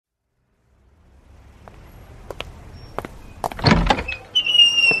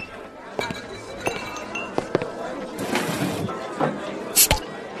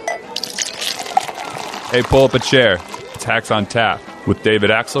Hey, pull up a chair. It's Hacks on Tap with David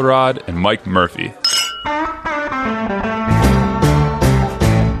Axelrod and Mike Murphy.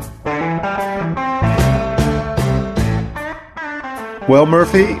 Well,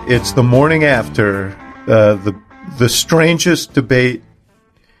 Murphy, it's the morning after the strangest debate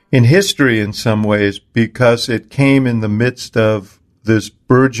in history in some ways, because it came in the midst of this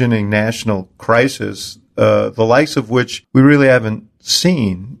burgeoning national crisis, the likes of which we really haven't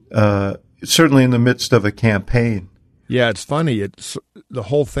seen, certainly in the midst of a campaign. Yeah, it's funny. The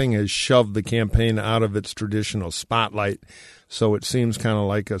whole thing has shoved the campaign out of its traditional spotlight, so it seems kind of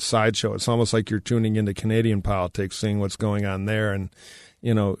like a sideshow. It's almost like you're tuning into Canadian politics, seeing what's going on there. And,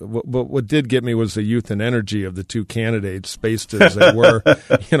 you know, what did get me was the youth and energy of the two candidates, spaced as they were,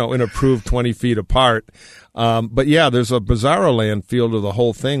 you know, in approved 20 feet apart. But, yeah, there's a bizarro land feel to the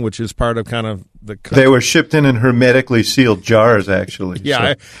whole thing, which is part of kind of the – They were shipped in hermetically sealed jars, actually.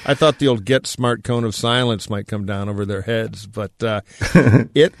 Yeah, so. I thought the old get smart cone of silence might come down over their heads. But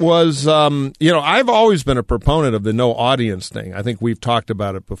it was you know, I've always been a proponent of the no audience thing. I think we've talked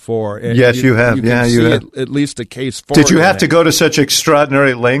about it before. And yes, you have. You have. At least a case for it. Did you have to go to such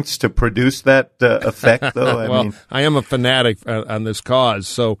extraordinary lengths to produce that effect, though? I am a fanatic on this cause.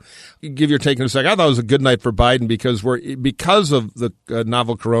 So give your take in a second. I thought it was a good night for Biden because of the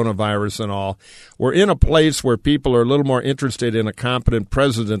novel coronavirus and all. We're in a place where people are a little more interested in a competent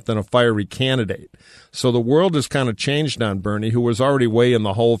president than a fiery candidate. So the world has kind of changed on Bernie, who was already way in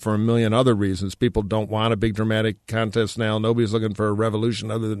the hole for a million other reasons. People don't want a big dramatic contest now. Nobody's looking for a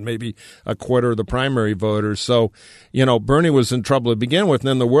revolution other than maybe a quarter of the primary voters. So, you know, Bernie was in trouble to begin with, and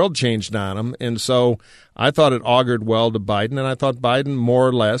then the world changed on him. And so I thought it augured well to Biden, and I thought Biden, more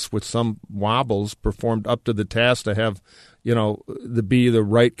or less, with some wobbles, performed up to the task to have, you know, be the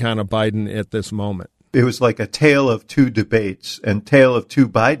right kind of Biden at this moment. It was like a tale of two debates and tale of two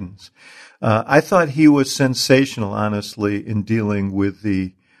Bidens. I thought he was sensational, honestly, in dealing with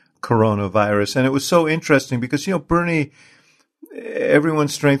the coronavirus. And it was so interesting because, you know, Bernie,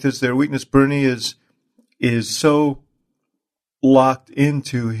 everyone's strength is their weakness. Bernie is so locked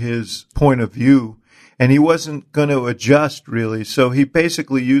into his point of view, and he wasn't going to adjust, really. So he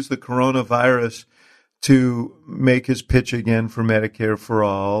basically used the coronavirus to make his pitch again for Medicare for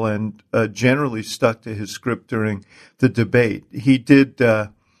all, and generally stuck to his script during the debate. He did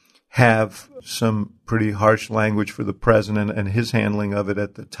have some pretty harsh language for the president and his handling of it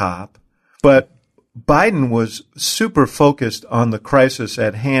at the top. But Biden was super focused on the crisis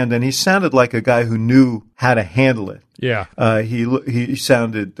at hand, and he sounded like a guy who knew how to handle it. Yeah. He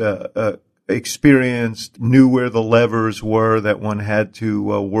sounded experienced, knew where the levers were that one had to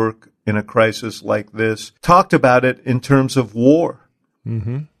work in a crisis like this. Talked about it in terms of war.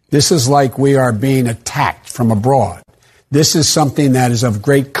 Mm-hmm. This is like we are being attacked from abroad. This is something that is of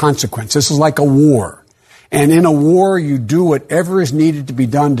great consequence. This is like a war. And in a war, you do whatever is needed to be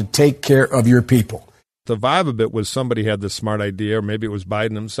done to take care of your people. The vibe of it was somebody had the smart idea, or maybe it was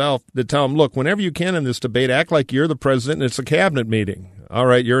Biden himself, to tell him, look, whenever you can in this debate, act like you're the president and it's a cabinet meeting. All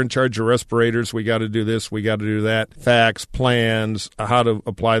right, you're in charge of respirators. We got to do this. We got to do that. Facts, plans, how to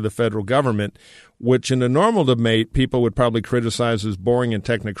apply the federal government, which in a normal debate, people would probably criticize as boring and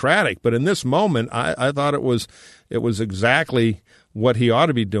technocratic. But in this moment, I thought it was exactly what he ought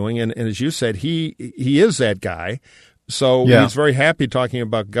to be doing. And as you said, he is that guy. So He's very happy talking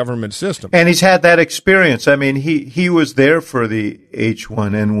about government system. And he's had that experience. I mean, he was there for the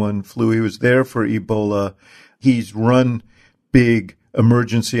H1N1 flu. He was there for Ebola. He's run big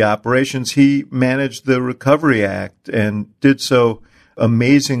emergency operations. He managed the Recovery Act and did so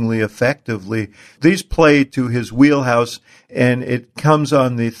amazingly effectively. These play to his wheelhouse, and it comes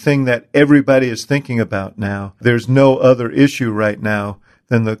on the thing that everybody is thinking about now. There's no other issue right now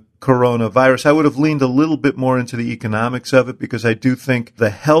than the coronavirus. I would have leaned a little bit more into the economics of it because I do think the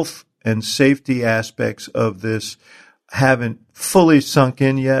health and safety aspects of this haven't fully sunk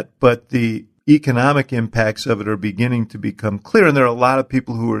in yet, but the economic impacts of it are beginning to become clear, and there are a lot of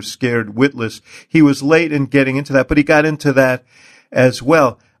people who are scared witless. He was late in getting into that, but he got into that as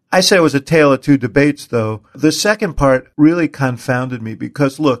well. I say it was a tale of two debates, though. The second part really confounded me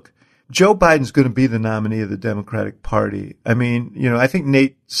because, look, Joe Biden's going to be the nominee of the Democratic Party. I mean, you know, I think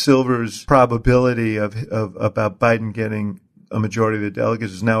Nate Silver's probability of about Biden getting a majority of the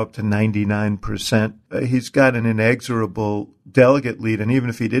delegates is now up to 99%. He's got an inexorable delegate lead, and even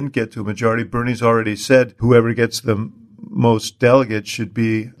if he didn't get to a majority, Bernie's already said whoever gets the most delegates should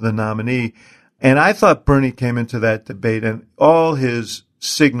be the nominee. And I thought Bernie came into that debate, and all his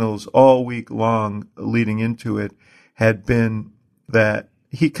signals all week long leading into it had been that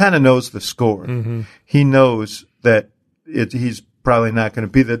he kind of knows the score. Mm-hmm. He knows that he's probably not going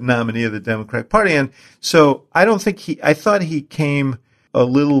to be the nominee of the Democratic Party. And so I thought he came a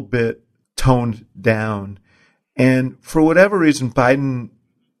little bit toned down. And for whatever reason, Biden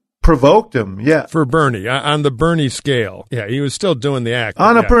provoked him. Yeah. For Bernie, on the Bernie scale. Yeah, he was still doing the act.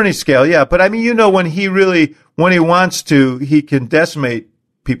 On a Bernie scale, yeah. But I mean, when he wants to, he can decimate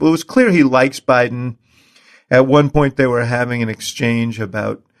people. It was clear he likes Biden. At one point, they were having an exchange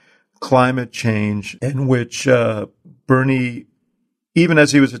about climate change in which Bernie, even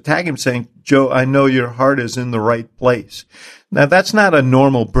as he was attacking him, saying, "Joe, I know your heart is in the right place." Now, that's not a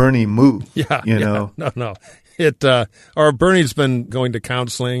normal Bernie move. Yeah, know? No. Or Bernie's been going to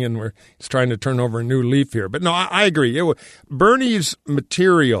counseling and he's trying to turn over a new leaf here. But no, I agree. Bernie's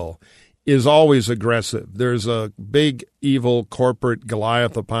material is always aggressive. There's a big, evil corporate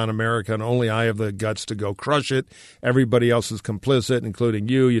Goliath upon America, and only I have the guts to go crush it. Everybody else is complicit, including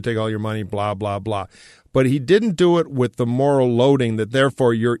you. You take all your money, blah, blah, blah. But he didn't do it with the moral loading that,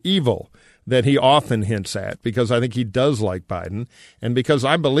 therefore, you're evil, that he often hints at, because I think he does like Biden, and because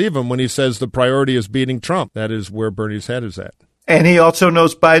I believe him when he says the priority is beating Trump. That is where Bernie's head is at. And he also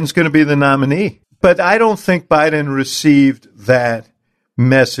knows Biden's going to be the nominee. But I don't think Biden received that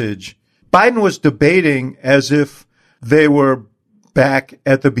message. Biden was debating as if they were back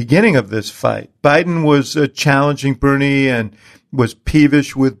at the beginning of this fight. Biden was challenging Bernie and was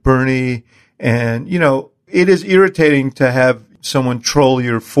peevish with Bernie. And, it is irritating to have someone troll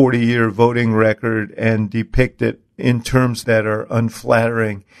your 40-year voting record and depict it in terms that are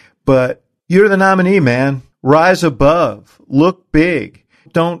unflattering. But you're the nominee, man. Rise above. Look big.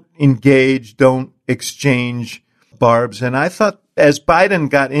 Don't engage. Don't exchange barbs. And I thought as Biden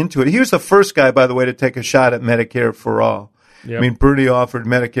got into it, he was the first guy, by the way, to take a shot at Medicare for all. Yep. I mean, Bernie offered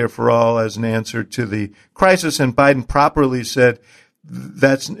Medicare for all as an answer to the crisis, and Biden properly said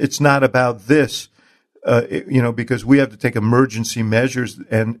it's not about this, because we have to take emergency measures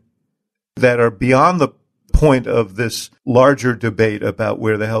and that are beyond the point of this larger debate about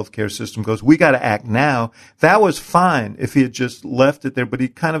where the healthcare system goes. We got to act now. That was fine if he had just left it there, but he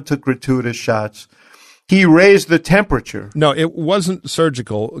kind of took gratuitous shots. He raised the temperature. No, it wasn't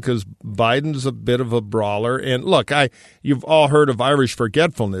surgical because Biden's a bit of a brawler. And look, you've all heard of Irish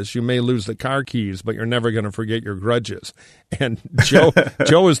forgetfulness. You may lose the car keys, but you're never going to forget your grudges. And Joe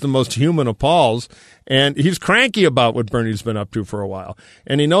is the most human of Pauls, and he's cranky about what Bernie's been up to for a while.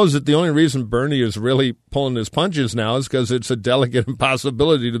 And he knows that the only reason Bernie is really pulling his punches now is because it's a delicate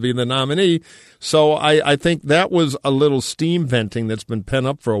impossibility to be the nominee. So I think that was a little steam venting that's been pent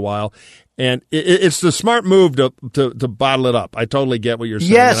up for a while. And it's the smart move to bottle it up. I totally get what you're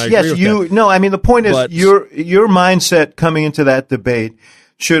saying. Yes. No, I mean, the point is your mindset coming into that debate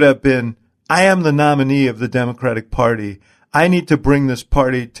should have been, I am the nominee of the Democratic Party. I need to bring this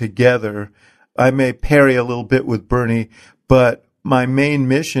party together. I may parry a little bit with Bernie, but my main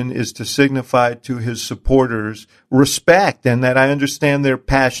mission is to signify to his supporters respect and that I understand their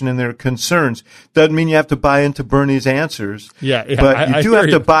passion and their concerns. Doesn't mean you have to buy into Bernie's answers. Yeah, but you do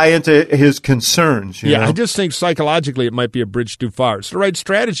have to buy into his concerns. You know? I just think psychologically it might be a bridge too far. It's the right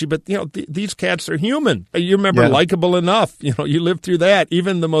strategy, but these cats are human. You remember Likeable Enough. You lived through that.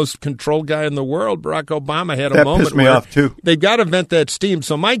 Even the most controlled guy in the world, Barack Obama, had a moment that pissed me off too. They've got to vent that steam.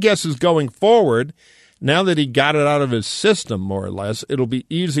 So my guess is going forward, now that he got it out of his system, more or less, it'll be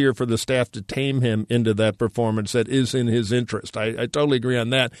easier for the staff to tame him into that performance that is in his interest. I totally agree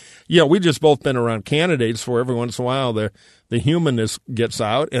on that. We just both been around candidates where every once in a while the humanness gets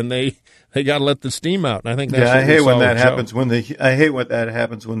out and they got to let the steam out. And I think that's I hate when that happens. I hate when that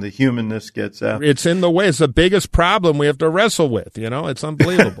happens when the humanness gets out. It's in the way. It's the biggest problem we have to wrestle with. It's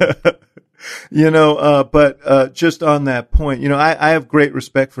unbelievable. But just on that point, I have great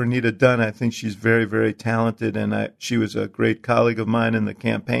respect for Anita Dunn. I think she's very, very talented, and she was a great colleague of mine in the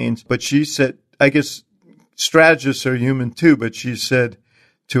campaigns. But she said, I guess strategists are human too, but she said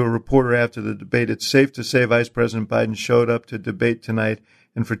to a reporter after the debate, it's safe to say Vice President Biden showed up to debate tonight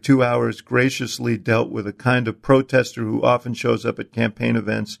and for 2 hours graciously dealt with a kind of protester who often shows up at campaign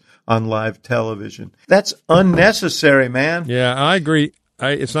events on live television. That's unnecessary, man. Yeah, I agree.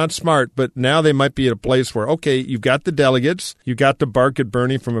 It's not smart, but now they might be at a place where, okay, you've got the delegates, you got to bark at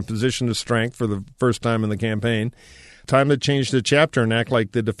Bernie from a position of strength for the first time in the campaign. Time to change the chapter and act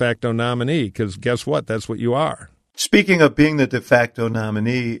like the de facto nominee, because guess what? That's what you are. Speaking of being the de facto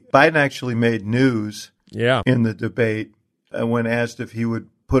nominee, Biden actually made news in the debate when asked if he would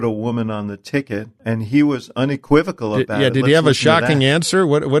put a woman on the ticket, and he was unequivocal about it. Did he have a shocking answer?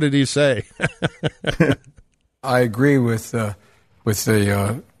 What did he say? I agree with the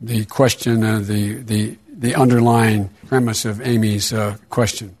question, the underlying premise of Amy's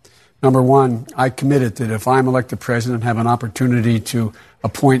question. Number one, I committed that if I'm elected president and have an opportunity to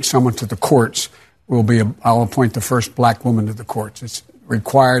appoint someone to the courts, I'll appoint the first black woman to the courts. It's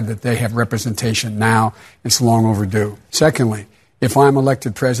required that they have representation now. It's long overdue. Secondly, if I'm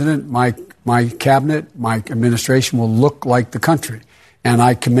elected president, my cabinet, my administration will look like the country. And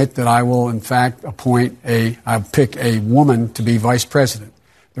I commit that I will, in fact, I'll pick a woman to be vice president.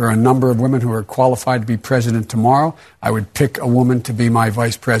 There are a number of women who are qualified to be president tomorrow. I would pick a woman to be my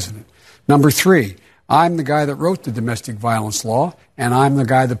vice president. Number three, I'm the guy that wrote the domestic violence law, and I'm the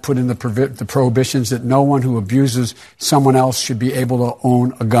guy that put in the prohibitions that no one who abuses someone else should be able to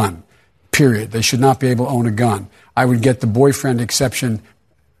own a gun, period. They should not be able to own a gun. I would get the boyfriend exception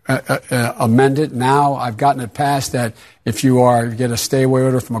amended. Now I've gotten it passed that if you get a stay-away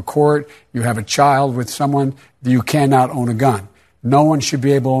order from a court, you have a child with someone, you cannot own a gun. No one should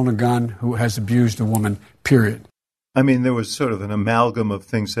be able to own a gun who has abused a woman, period. I mean, there was sort of an amalgam of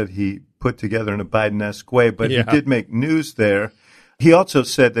things that he put together in a Biden-esque way, but he did make news there. He also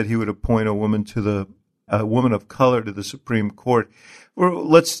said that he would appoint a woman of color to the Supreme Court.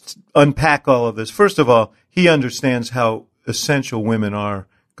 Let's unpack all of this. First of all, he understands how essential women are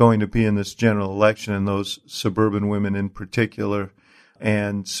going to be in this general election, and those suburban women in particular.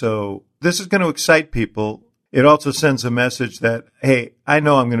 And so this is going to excite people. It also sends a message that, hey, I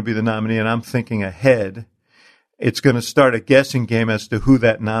know I'm going to be the nominee and I'm thinking ahead. It's going to start a guessing game as to who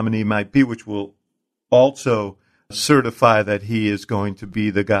that nominee might be, which will also certify that he is going to be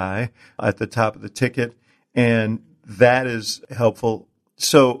the guy at the top of the ticket. And that is helpful.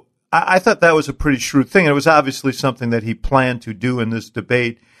 So I thought that was a pretty shrewd thing. It was obviously something that he planned to do in this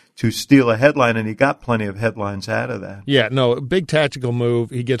debate, to steal a headline, and he got plenty of headlines out of that. Yeah, no, big tactical move.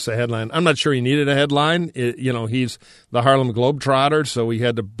 He gets the headline. I'm not sure he needed a headline. He's the Harlem Globetrotter, so he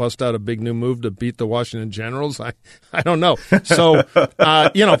had to bust out a big new move to beat the Washington Generals. I don't know. So,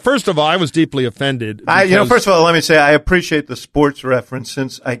 first of all, I was deeply offended. First of all, let me say I appreciate the sports reference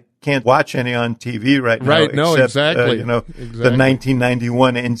since I can't watch any on TV right now. Right, no, except, exactly. The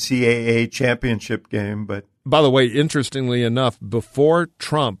 1991 NCAA championship game, but. By the way, interestingly enough, before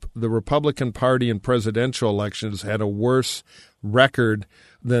Trump, the Republican Party in presidential elections had a worse record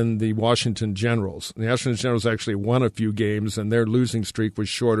than the Washington Generals. The Washington Generals actually won a few games, and their losing streak was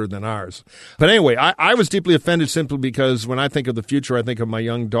shorter than ours. But anyway, I was deeply offended simply because when I think of the future, I think of my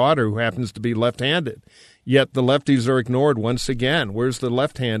young daughter who happens to be left-handed. Yet the lefties are ignored once again. Where's the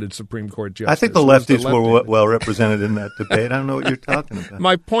left-handed Supreme Court justice? I think the lefties were well represented in that debate. I don't know what you're talking about.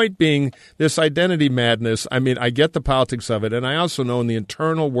 My point being this identity madness, I mean, I get the politics of it, and I also know in the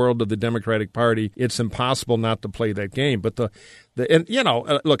internal world of the Democratic Party, it's impossible not to play that game. But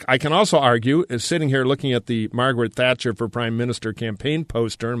look, I can also argue, sitting here looking at the Margaret Thatcher for Prime Minister campaign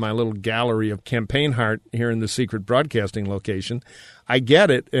poster in my little gallery of campaign heart here in the secret broadcasting location, I get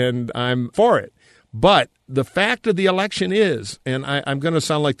it, and I'm for it. But the fact of the election is, and I'm going to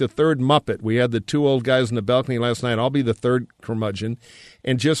sound like the third Muppet. We had the two old guys in the balcony last night. I'll be the third curmudgeon,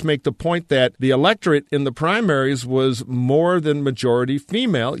 and just make the point that the electorate in the primaries was more than majority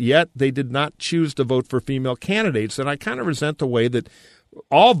female, yet they did not choose to vote for female candidates. And I kind of resent the way that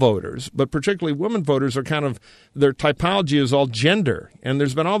all voters, but particularly women voters, are kind of, their typology is all gender. And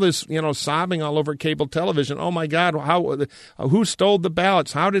there's been all this, sobbing all over cable television. Oh, my God, who stole the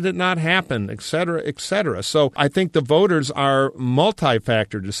ballots? How did it not happen? Et cetera, et cetera. So I think the voters are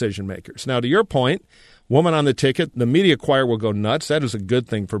multi-factor decision makers. Now, to your point, woman on the ticket, the media choir will go nuts. That is a good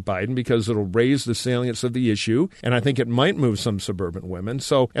thing for Biden because it'll raise the salience of the issue, and I think it might move some suburban women.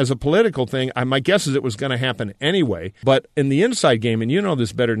 So as a political thing, my guess is it was going to happen anyway. But in the inside game, and you know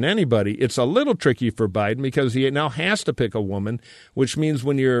this better than anybody, it's a little tricky for Biden because he now has to pick a woman, which means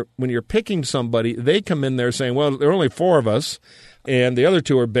when you're picking somebody, they come in there saying, well, there are only four of us, and the other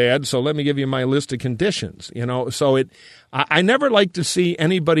two are bad, so let me give you my list of conditions. So I never like to see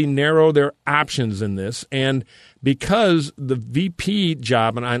anybody narrow their options in this, and because the VP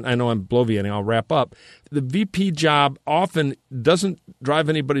job, and I know I'm bloviating, I'll wrap up, the VP job often doesn't drive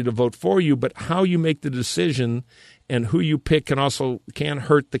anybody to vote for you, but how you make the decision and who you pick can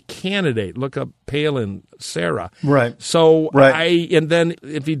hurt the candidate. Look up Palin, Sarah. Right. So right. And then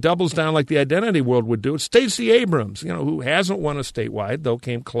if he doubles down like the identity world would do, Stacey Abrams, who hasn't won a statewide, though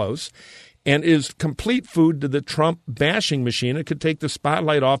came close, and is complete food to the Trump bashing machine. It could take the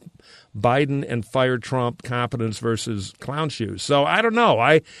spotlight off Biden and fire Trump, competence versus clown shoes. So I don't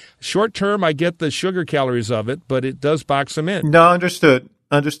know. Short term, I get the sugar calories of it, but it does box him in. No, understood.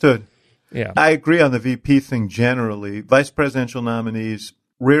 Yeah. I agree on the VP thing generally. Vice presidential nominees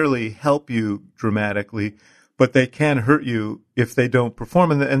rarely help you dramatically, but they can hurt you if they don't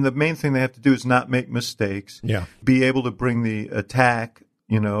perform. And the main thing they have to do is not make mistakes. Yeah. Be able to bring the attack,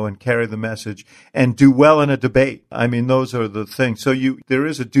 and carry the message and do well in a debate. I mean, those are the things. So there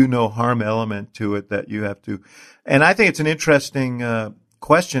is a do no harm element to it that you have to, and I think it's an interesting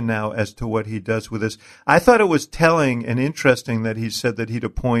question now as to what he does with this. I thought it was telling and interesting that he said that he'd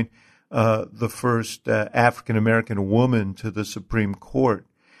appoint the first African-American woman to the Supreme Court.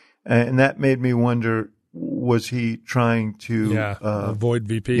 And that made me wonder, was he trying to avoid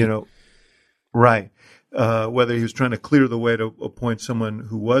VP? Right. Whether he was trying to clear the way to appoint someone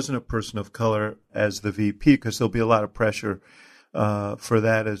who wasn't a person of color as the VP, because there'll be a lot of pressure for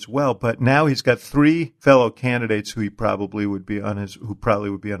that as well. But now he's got 3 fellow candidates who probably would be on his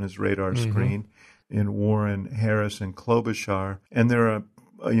radar screen in Warren, Harris, and Klobuchar. And there are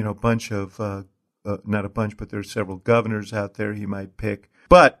a bunch of not a bunch, but there are several governors out there he might pick.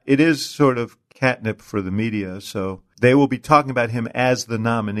 But it is sort of catnip for the media, so they will be talking about him as the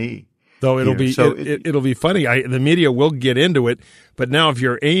nominee. Though it'll be funny. The media will get into it, but now if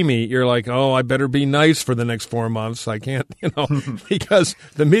you're Amy, you're like, oh, I better be nice for the next 4 months. I can't, because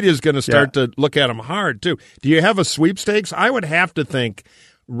the media is going to start to look at him hard too. Do you have a sweepstakes? I would have to think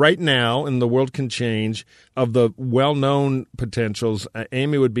right now, and the world can change, of the well-known potentials,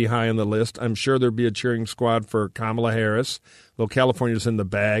 Amy would be high on the list. I'm sure there'd be a cheering squad for Kamala Harris, though California's in the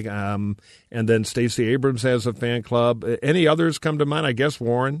bag. And then Stacey Abrams has a fan club. Any others come to mind? I guess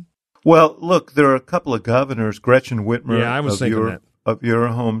Warren. Well, look, there are a couple of governors. Gretchen Whitmer of your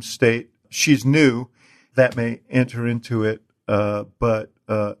home state. She's new. That may enter into it, but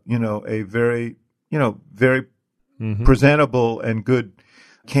a very presentable and good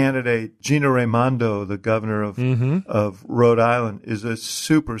candidate. Gina Raimondo, the governor of Rhode Island, is a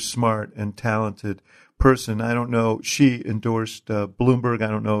super smart and talented person. I don't know. She endorsed Bloomberg. I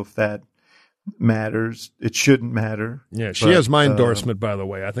don't know if that matters. It shouldn't matter. Yeah, she has my endorsement, by the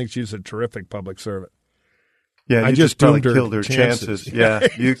way. I think she's a terrific public servant. Yeah, I just doomed her killed her chances. Yeah,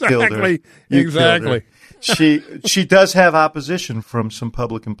 you killed her. Exactly. She does have opposition from some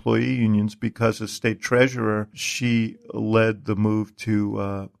public employee unions because as state treasurer, she led the move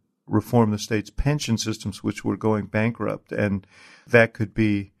to reform the state's pension systems, which were going bankrupt, and that could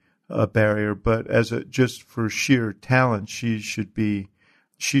be a barrier. But just for sheer talent, she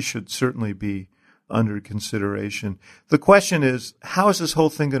should certainly be under consideration. The question is, how is this whole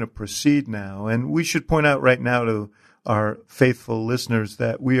thing going to proceed now? And we should point out right now to our faithful listeners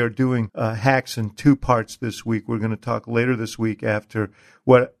that we are doing hacks in 2 parts this week. We're going to talk later this week after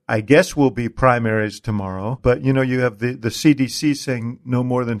what I guess will be primaries tomorrow. But, you have the CDC saying no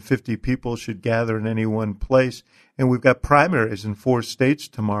more than 50 people should gather in any one place. And we've got primaries in 4 states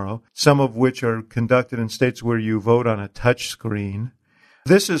tomorrow, some of which are conducted in states where you vote on a touch screen.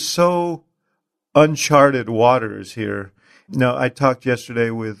 This is so uncharted waters here. Now, I talked yesterday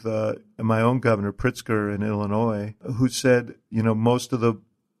with my own governor, Pritzker, in Illinois, who said, most of the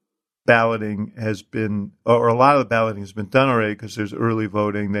balloting has been, or a lot of the balloting has been done already because there's early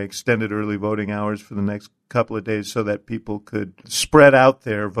voting. They extended early voting hours for the next couple of days so that people could spread out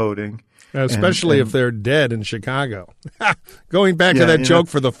their voting. Especially if they're dead in Chicago. Going back to that joke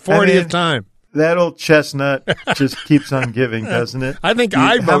for the 40th time. That old chestnut just keeps on giving, doesn't it? I think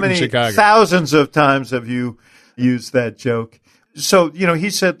I vote in Chicago. Thousands of times have you used that joke? So, he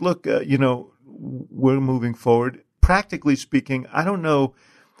said, look, we're moving forward. Practically speaking, I don't know,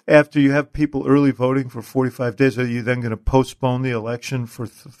 after you have people early voting for 45 days, are you then going to postpone the election for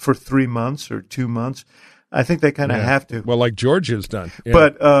 3 months or 2 months? I think they kind of have to. Well, like Georgia's done. Yeah.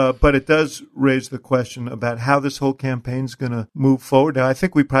 But it does raise the question about how this whole campaign's going to move forward. Now, I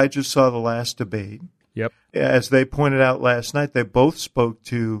think we probably just saw the last debate. Yep. As they pointed out last night, they both spoke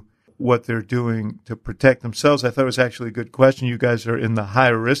to what they're doing to protect themselves. I thought it was actually a good question. You guys are in the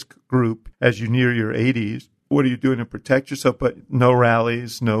high-risk group as you near your 80s. What are you doing to protect yourself? But no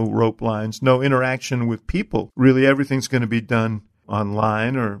rallies, no rope lines, no interaction with people. Really, everything's going to be done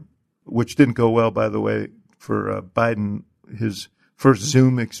online, which didn't go well, by the way, for Biden. His first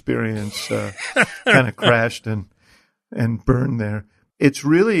Zoom experience kind of crashed and burned there. It's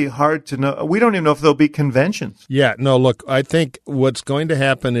really hard to know. We don't even know if there'll be conventions. Yeah, no, look, I think what's going to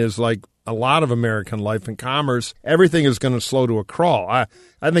happen is like a lot of American life and commerce, everything is going to slow to a crawl. I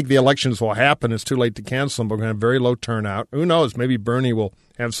think the elections will happen. It's too late to cancel them. We're going to have very low turnout. Who knows? Maybe Bernie will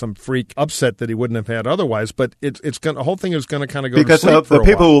have some freak upset that he wouldn't have had otherwise. But the whole thing is going to kind of go to sleep for a while. Because the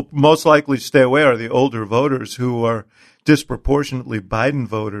people who will most likely stay away are the older voters who are disproportionately Biden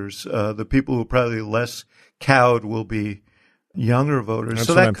voters. The people who are probably less cowed will be younger voters. That's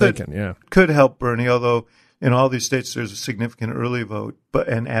so what that I'm thinking, yeah. Could help Bernie, although in all these states there's a significant early vote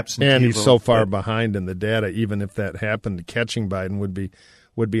and absentee vote. And he's so far behind in the data, even if that happened, catching Biden would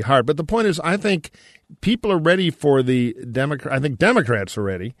would be hard. But the point is, I think people are ready for the Democrat. I think Democrats are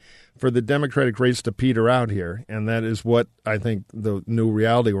ready for the Democratic race to peter out here, and that is what I think the new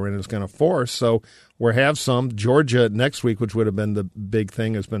reality we're in is going to force. So we have some. Georgia next week, which would have been the big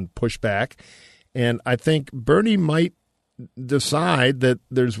thing, has been pushed back. And I think Bernie might decide that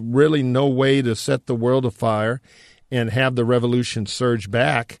there's really no way to set the world afire and have the revolution surge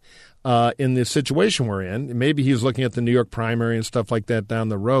back in the situation we're in. Maybe he's looking at the New York primary and stuff like that down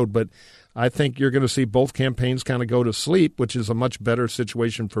the road, but I think you're going to see both campaigns kind of go to sleep, which is a much better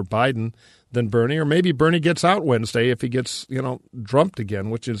situation for Biden than Bernie. Or maybe Bernie gets out Wednesday if he gets, drumped again,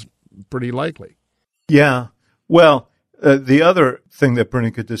 which is pretty likely. Yeah. Well, the other thing that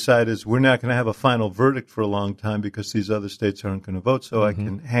Bernie could decide is we're not going to have a final verdict for a long time because these other states aren't going to vote, so I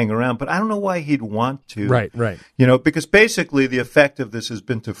can hang around. But I don't know why he'd want to. Right. Because basically the effect of this has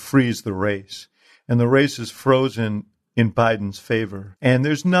been to freeze the race. And the race is frozen in Biden's favor. And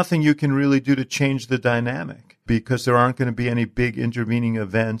there's nothing you can really do to change the dynamic because there aren't going to be any big intervening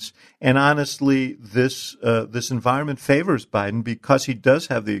events. And honestly, this environment favors Biden because he does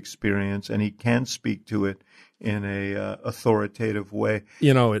have the experience and he can speak to it in a authoritative way.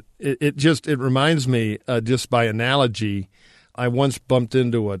 It reminds me, just by analogy, I once bumped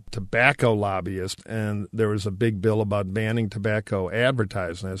into a tobacco lobbyist, and there was a big bill about banning tobacco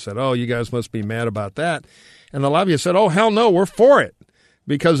advertising. I said, "Oh, you guys must be mad about that." And the lobbyist said, "Oh, hell no, we're for it.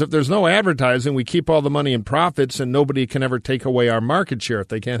 Because if there's no advertising, we keep all the money in profits, and nobody can ever take away our market share if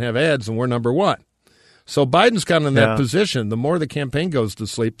they can't have ads, and we're number one." So Biden's kind of in that position. The more the campaign goes to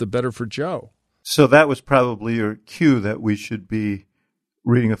sleep, the better for Joe. So that was probably your cue that we should be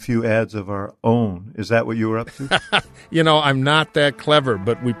reading a few ads of our own. Is that what you were up to? I'm not that clever,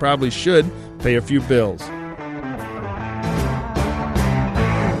 but we probably should pay a few bills.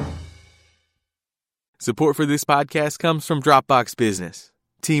 Support for this podcast comes from Dropbox Business.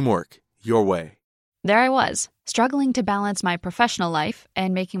 Teamwork, your way. There I was, struggling to balance my professional life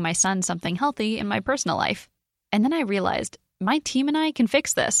and making my son something healthy in my personal life. And then I realized my team and I can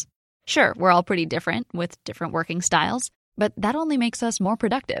fix this. Sure, we're all pretty different with different working styles, but that only makes us more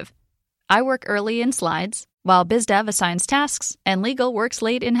productive. I work early in Slides, while BizDev assigns tasks, and Legal works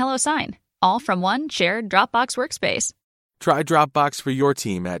late in HelloSign, all from one shared Dropbox workspace. Try Dropbox for your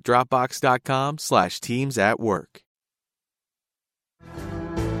team at dropbox.com/teams@work.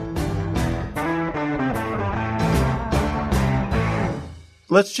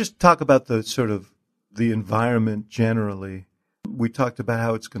 Let's just talk about the environment generally. We talked about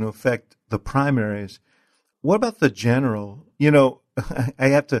how it's going to affect the primaries. What about the general? You and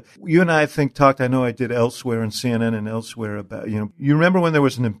I talked, I know I did elsewhere in CNN and elsewhere about, you remember when there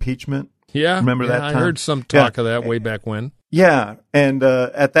was an impeachment? Yeah. Remember that I time? heard some talk of that way back when. Yeah. And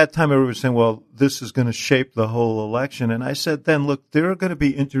at that time, everybody was saying, well, this is going to shape the whole election. And I said then, look, there are going to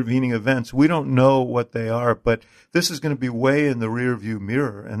be intervening events. We don't know what they are, but this is going to be way in the rearview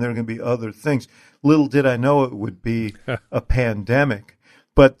mirror, and there are going to be other things. Little did I know it would be a pandemic.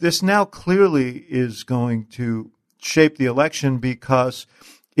 But this now clearly is going to shape the election because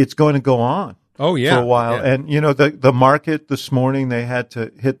it's going to go on for a while. Yeah. And, the market this morning, they had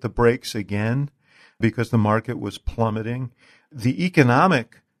to hit the brakes again because the market was plummeting. The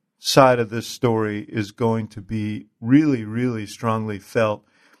economic side of this story is going to be really, really strongly felt.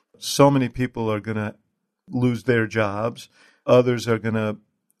 So many people are going to lose their jobs. Others are going to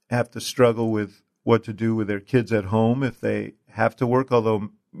have to struggle with what to do with their kids at home if they have to work, although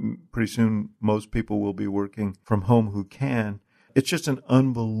pretty soon most people will be working from home who can. It's just an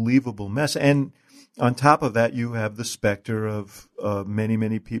unbelievable mess. And on top of that, you have the specter of many,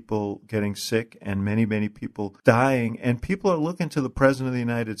 many people getting sick and many, many people dying. And people are looking to the President of the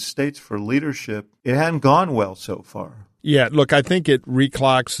United States for leadership. It hadn't gone well so far. Yeah, look, I think it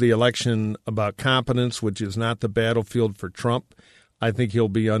reclocks the election about competence, which is not the battlefield for Trump. I think he'll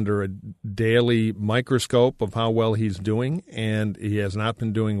be under a daily microscope of how well he's doing, and he has not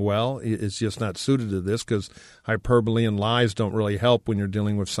been doing well. It's just not suited to this because hyperbole and lies don't really help when you're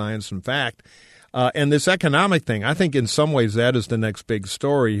dealing with science and fact. And this economic thing, I think in some ways that is the next big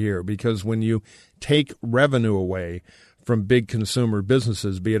story here, because when you take revenue away from big consumer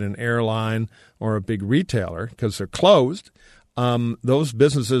businesses, be it an airline or a big retailer, because they're closed, those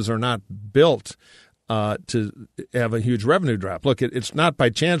businesses are not built to have a huge revenue drop. Look, it's not by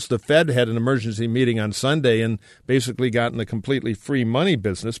chance the Fed had an emergency meeting on Sunday and basically got in the completely free money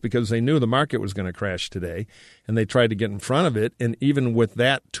business because they knew the market was going to crash today, and they tried to get in front of it. And even with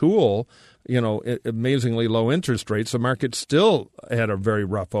that tool, amazingly low interest rates, the market still had a very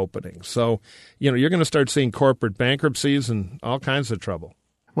rough opening. So, you're going to start seeing corporate bankruptcies and all kinds of trouble.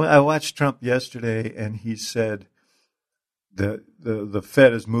 Well, I watched Trump yesterday, and he said, the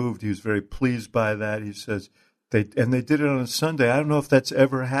Fed has moved. He was very pleased by that. He says they did it on a Sunday. I don't know if that's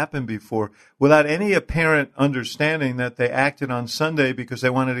ever happened before, without any apparent understanding that they acted on Sunday because they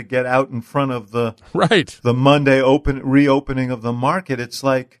wanted to get out in front of the Monday reopening of the market. It's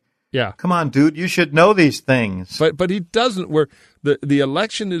like, yeah, come on, dude, you should know these things. But he doesn't. Where the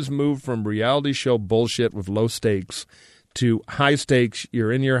election is moved from reality show bullshit with low stakes to high stakes.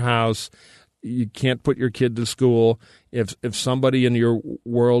 You're in your house. You can't put your kid to school. If somebody in your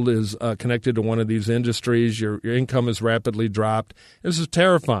world is connected to one of these industries, your income is rapidly dropped. This is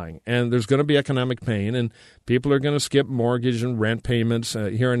terrifying, and there's going to be economic pain, and people are going to skip mortgage and rent payments.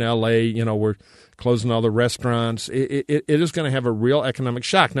 Here in L.A., we're closing all the restaurants. It is going to have a real economic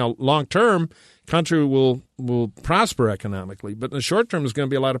shock. Now, long term, country will prosper economically, but in the short term, there's going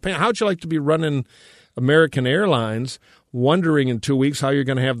to be a lot of pain. How would you like to be running American Airlines, wondering in 2 weeks how you're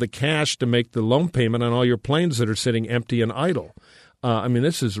going to have the cash to make the loan payment on all your planes that are sitting empty and idle?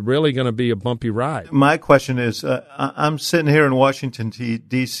 This is really going to be a bumpy ride. My question is, I'm sitting here in Washington,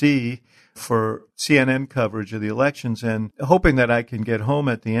 D.C. for CNN coverage of the elections and hoping that I can get home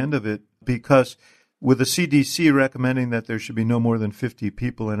at the end of it, because with the CDC recommending that there should be no more than 50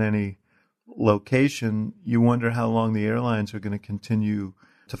 people in any location, you wonder how long the airlines are going to continue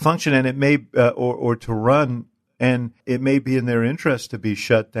to function, and it may or to run, and it may be in their interest to be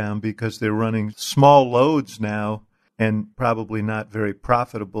shut down because they're running small loads now and probably not very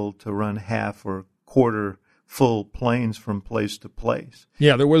profitable to run half or quarter full planes from place to place.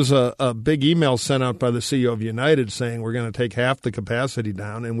 Yeah, there was a big email sent out by the CEO of United saying we're going to take half the capacity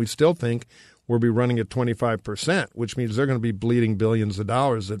down, and we still think we'll be running at 25%, which means they're going to be bleeding billions of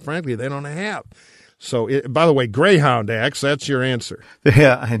dollars that, frankly, they don't have. So, by the way, Greyhound Axe, that's your answer.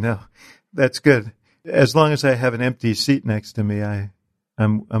 Yeah, I know. That's good. As long as I have an empty seat next to me,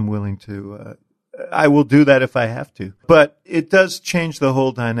 I'm willing to. I will do that if I have to. But it does change the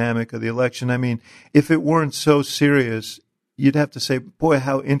whole dynamic of the election. I mean, if it weren't so serious, you'd have to say, boy,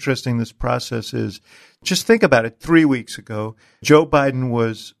 how interesting this process is. Just think about it. 3 weeks ago, Joe Biden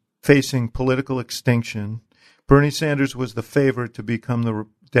was facing political extinction. Bernie Sanders was the favorite to become the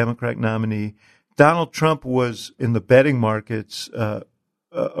Democratic nominee. Donald Trump was in the betting markets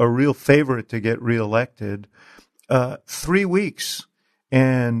a real favorite to get reelected. 3 weeks,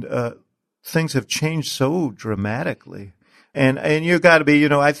 and things have changed so dramatically. And you got to be,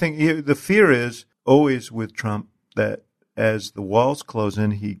 I think the fear is always with Trump that as the walls close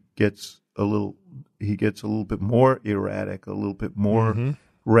in, he gets a little bit more erratic, a little bit more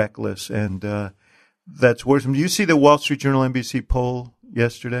reckless, and that's worrisome. Do you see the Wall Street Journal NBC poll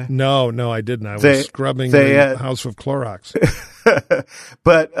yesterday? No, I didn't. I was scrubbing the house with Clorox.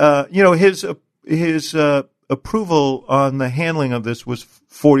 But his approval on the handling of this was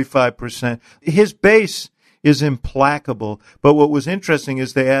 45%. His base is implacable. But what was interesting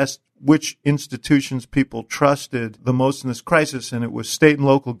is they asked which institutions people trusted the most in this crisis, and it was state and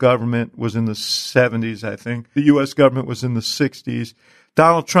local government was in the 70s, I think. The U.S. government was in the 60s.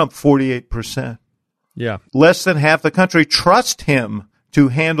 Donald Trump, 48%. Yeah. Less than half the country trust him to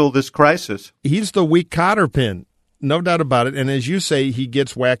handle this crisis. He's the weak cotter pin, no doubt about it. And as you say, he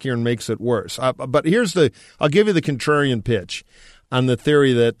gets wackier and makes it worse. But I'll give you the contrarian pitch on the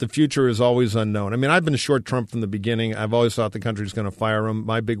theory that the future is always unknown. I mean, I've been short Trump from the beginning. I've always thought the country's going to fire him.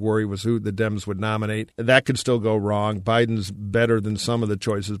 My big worry was who the Dems would nominate. That could still go wrong. Biden's better than some of the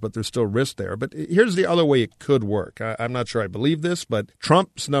choices, but there's still risk there. But here's the other way it could work. I'm not sure I believe this, but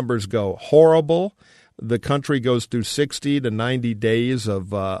Trump's numbers go horrible. The country goes through 60 to 90 days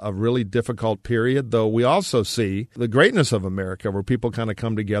of a really difficult period, though we also see the greatness of America where people kind of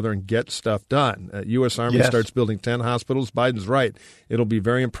come together and get stuff done. U.S. Army starts building 10 hospitals. Biden's right. It'll be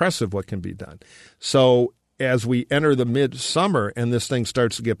very impressive what can be done. So as we enter the midsummer and this thing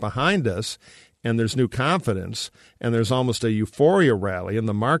starts to get behind us and there's new confidence and there's almost a euphoria rally and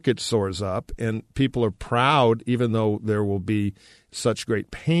the market soars up and people are proud, even though there will be such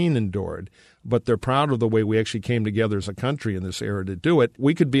great pain endured, but they're proud of the way we actually came together as a country in this era to do it.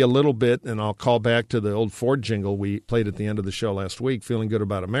 We could be a little bit, and I'll call back to the old Ford jingle we played at the end of the show last week, feeling good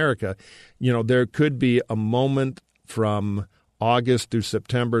about America. There could be a moment from August through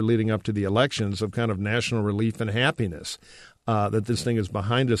September leading up to the elections of kind of national relief and happiness. That this thing is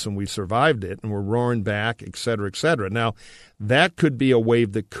behind us and we survived it and we're roaring back, et cetera, et cetera. Now, that could be a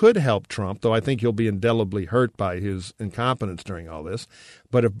wave that could help Trump, though I think he'll be indelibly hurt by his incompetence during all this.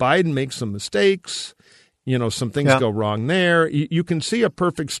 But if Biden makes some mistakes, some things go wrong there, you can see a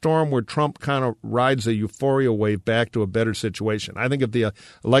perfect storm where Trump kind of rides a euphoria wave back to a better situation. I think if the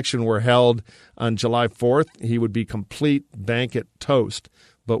election were held on July 4th, he would be complete bank it toast.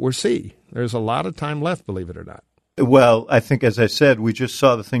 But we'll see. There's a lot of time left, believe it or not. Well, I think, as I said, we just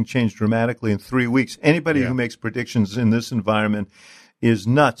saw the thing change dramatically in 3 weeks. Anybody who makes predictions in this environment is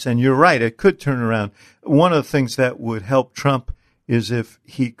nuts. And you're right, it could turn around. One of the things that would help Trump is if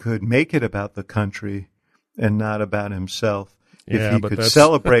he could make it about the country and not about himself. If he could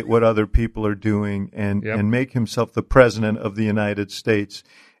celebrate what other people are doing and make himself the president of the United States.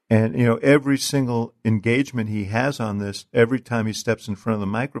 And, you know, every single engagement he has on this, every time he steps in front of the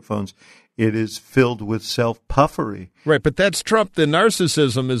microphones, it is filled with self-puffery. Right, but that's Trump. The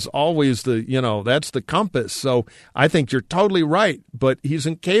narcissism is always that's the compass. So I think you're totally right, but he's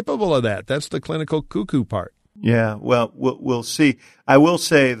incapable of that. That's the clinical cuckoo part. Yeah, well, we'll see. I will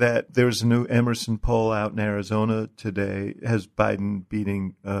say that there's a new Emerson poll out in Arizona today, has Biden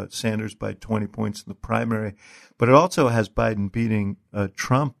beating Sanders by 20 points in the primary, but it also has Biden beating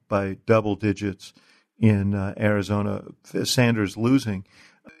Trump by double digits in Arizona, Sanders losing.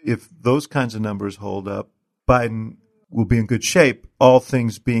 If those kinds of numbers hold up, Biden will be in good shape, all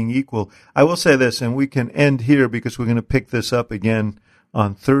things being equal. I will say this, and we can end here because we're going to pick this up again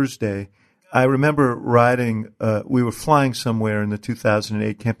on Thursday. I remember we were flying somewhere in the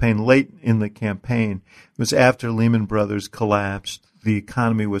 2008 campaign, late in the campaign. It was after Lehman Brothers collapsed. The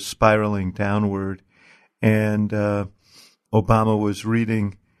economy was spiraling downward. And Obama was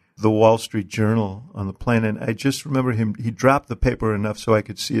reading the Wall Street Journal on the plane. And I just remember he dropped the paper enough so I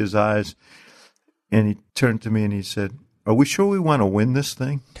could see his eyes. And he turned to me and he said, "Are we sure we want to win this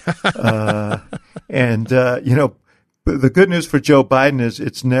thing?" But the good news for Joe Biden is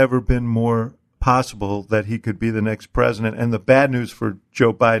it's never been more possible that he could be the next president. And the bad news for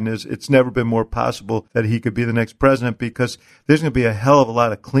Joe Biden is it's never been more possible that he could be the next president because there's going to be a hell of a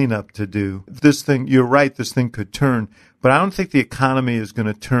lot of cleanup to do. This thing, you're right, this thing could turn. But I don't think the economy is going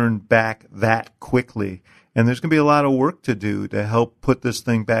to turn back that quickly. And there's going to be a lot of work to do to help put this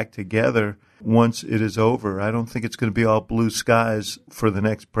thing back together once it is over. I don't think it's going to be all blue skies for the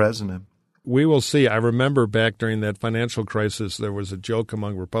next president. We will see. I remember back during that financial crisis, there was a joke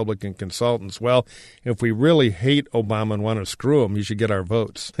among Republican consultants. Well, if we really hate Obama and want to screw him, he should get our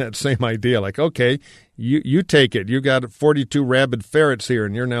votes. That same idea. Like, okay, you take it. You got 42 rabid ferrets here,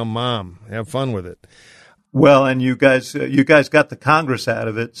 and you're now mom. Have fun with it. Well, and you guys got the Congress out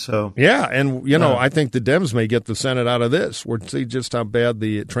of it, so yeah. And I think the Dems may get the Senate out of this. We'll see just how bad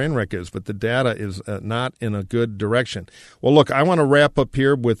the train wreck is, but the data is not in a good direction. Well, look, I want to wrap up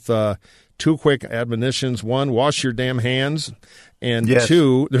here with two quick admonitions. One, wash your damn hands. And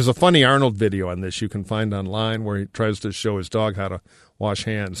two, there's a funny Arnold video on this you can find online where he tries to show his dog how to wash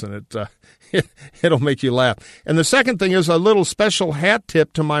hands, and it'll make you laugh. And the second thing is a little special hat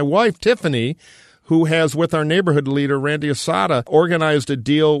tip to my wife, Tiffany, who has, with our neighborhood leader, Randy Asada, organized a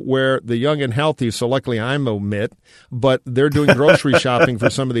deal where the young and healthy, so luckily I'm omit, but they're doing grocery shopping for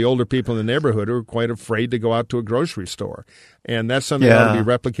some of the older people in the neighborhood who are quite afraid to go out to a grocery store. And that's something that ought to be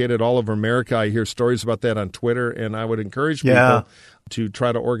replicated all over America. I hear stories about that on Twitter, and I would encourage people to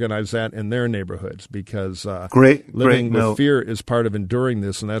try to organize that in their neighborhoods because living with fear is part of enduring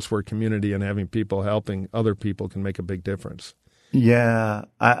this, and that's where community and having people helping other people can make a big difference. Yeah,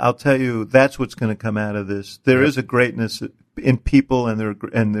 I'll tell you, that's what's going to come out of this. There is a greatness in people, and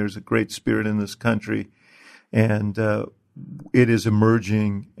there's a great spirit in this country, and it is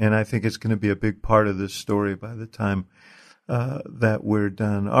emerging, and I think it's going to be a big part of this story by the time that we're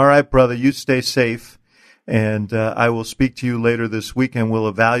done. All right, brother, you stay safe, and I will speak to you later this week, and we'll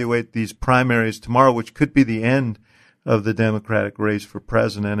evaluate these primaries tomorrow, which could be the end of the Democratic race for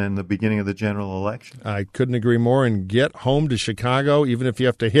president and the beginning of the general election. I couldn't agree more. And get home to Chicago, even if you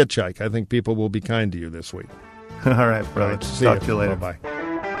have to hitchhike. I think people will be kind to you this week. All right, brother. All right, talk to you later. Bye-bye.